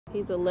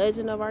He's a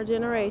legend of our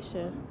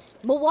generation.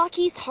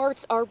 Milwaukee's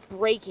hearts are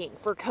breaking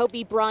for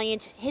KOBE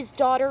Bryant, his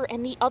daughter,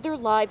 and the other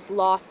lives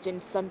lost in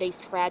Sunday's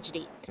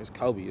tragedy. It's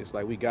KOBE. It's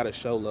like we got to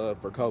show love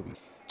for KOBE.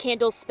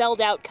 Candles spelled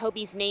out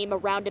KOBE's name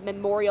around a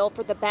memorial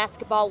for the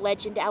basketball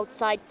legend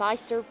outside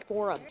Fiserv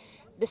Forum.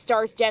 The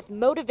star's death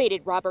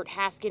motivated Robert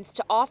Haskins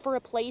to offer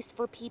a place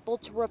for people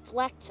to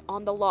reflect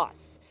on the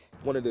loss.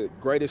 One of the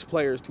greatest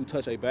players to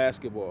touch a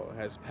basketball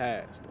has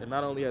passed. And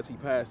not only has he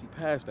passed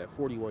at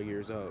 41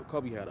 years old.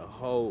 KOBE had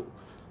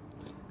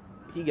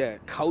he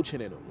got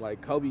coaching in him.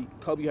 Like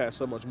KOBE has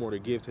so much more to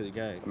give to the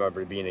game. I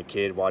remember being a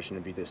kid watching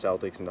him beat the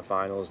Celtics in the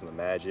finals and the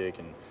Magic,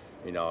 and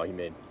he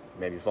made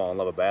me fall in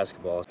love with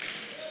basketball.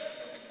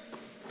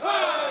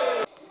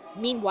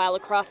 Meanwhile,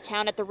 across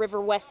town at the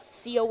River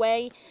West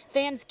COA,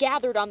 fans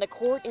gathered on the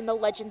court in the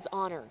legend's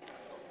honor.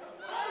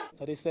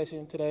 So this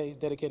session today is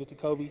dedicated to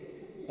KOBE,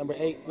 number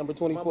 8, number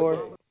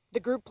 24. The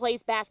group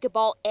plays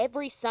basketball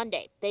every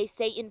Sunday, they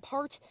say in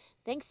part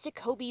thanks to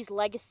KOBE's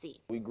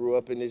legacy. We grew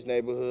up in this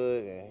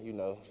neighborhood,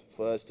 and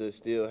for us to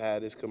still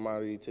have this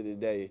camaraderie to this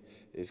day,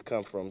 it's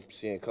come from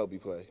seeing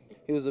KOBE play.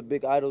 He was a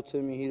big idol to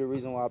me. He's the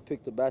reason why I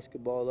picked the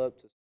basketball up.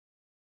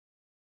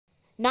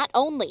 Not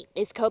only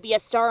is KOBE a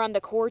star on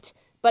the court,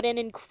 but an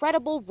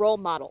incredible role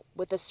model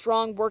with a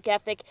strong work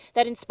ethic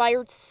that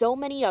inspired so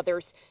many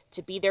others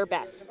to be their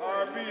best.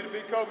 R.I.P. the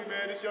big KOBE,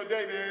 man. It's your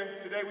day, man.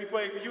 Today we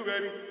play for you,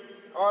 baby.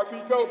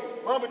 R.I.P. KOBE.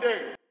 MAMBA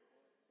Day.